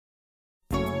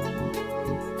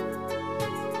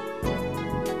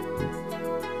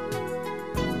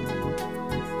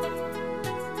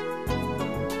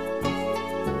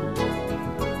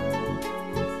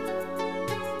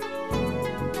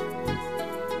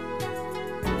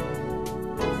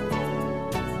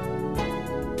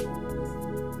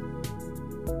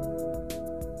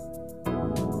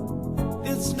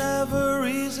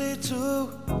easy to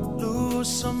lose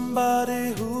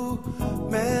somebody who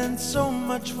meant so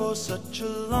much for such a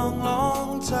long,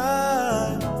 long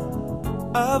time.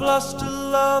 I've lost a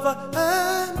lover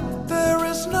and there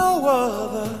is no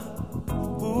other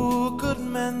who could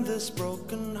mend this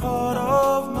broken heart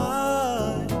of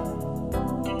mine.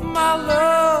 My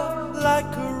love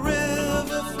like a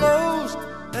river flows,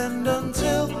 and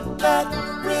until that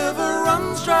river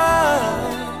runs dry,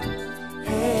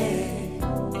 hey,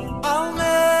 I'll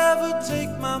never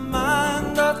take my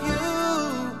mind off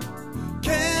you.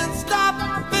 Can't stop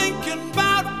thinking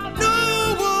about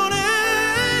no one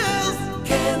else.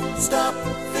 Can't stop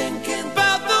thinking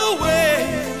about the way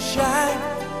you shine.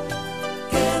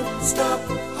 Can't stop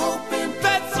hoping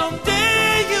that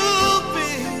someday you'll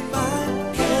be mine.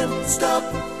 Can't stop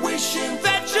wishing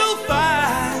that you'll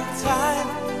find time.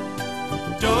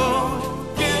 Don't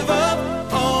give up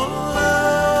on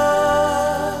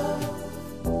love.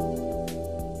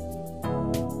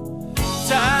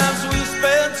 Times we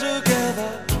spent together,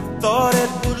 thought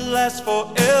it would last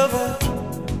forever.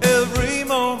 Every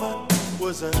moment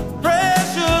was a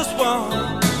precious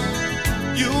one.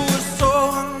 You were so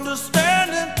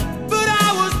understanding, but I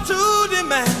was too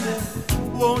demanding.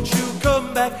 Won't you come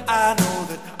back? I know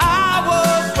that I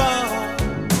was wrong.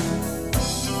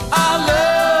 Our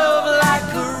love like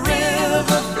a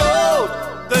river flowed,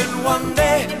 then one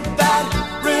day that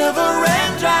river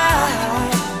ran dry.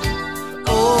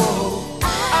 Oh,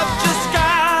 I've just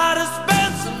gotta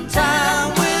spend some time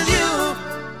with you.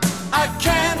 I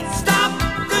can't stop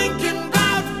thinking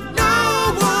about no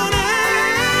one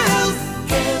else.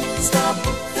 Can't stop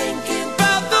thinking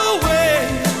about the way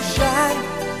you shine.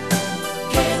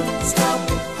 Can't stop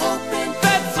hoping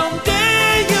that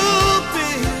someday you'll be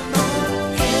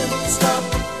mine. Can't stop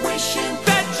wishing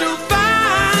that you'll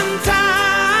find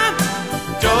time.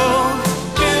 Don't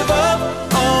give up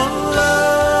on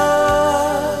love.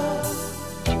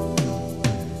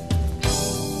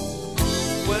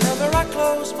 Whenever I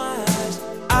close my eyes,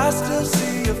 I still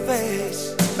see your face.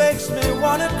 Makes me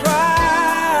wanna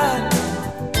cry.